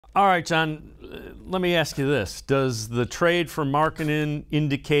All right, John, let me ask you this. Does the trade for Markkanen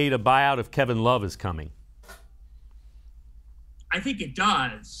indicate a buyout of Kevin Love is coming? I think it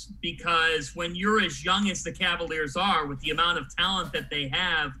does, because when you're as young as the Cavaliers are, with the amount of talent that they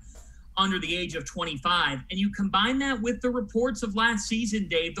have under the age of 25, and you combine that with the reports of last season,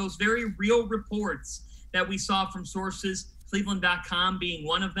 Dave, those very real reports that we saw from sources, cleveland.com being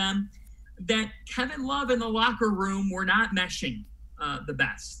one of them, that Kevin Love and the locker room were not meshing the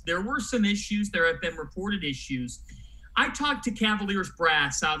best. There were some issues. There have been reported issues. I talked to Cavaliers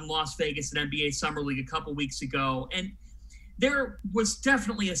brass out in Las Vegas at NBA Summer League a couple weeks ago, and there was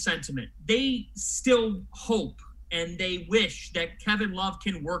definitely a sentiment. They still hope and they wish that Kevin Love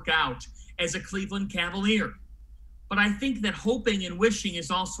can work out as a Cleveland Cavalier. But I think that hoping and wishing is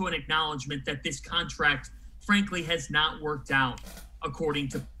also an acknowledgement that this contract, frankly, has not worked out according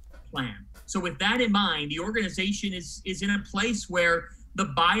to plan. So with that in mind, the organization is in a place where the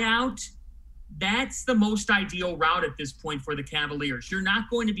buyout, that's the most ideal route at this point for the Cavaliers. You're not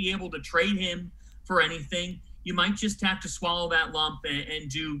going to be able to trade him for anything. You might just have to swallow that lump and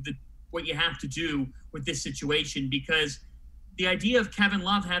do what you have to do with this situation, because the idea of Kevin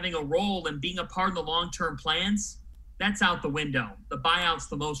Love having a role and being a part of the long-term plans, that's out the window. The buyout's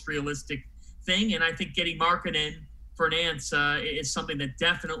the most realistic thing, and I think getting Markkanen for Nance is something that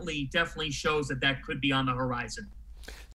definitely shows that could be on the horizon.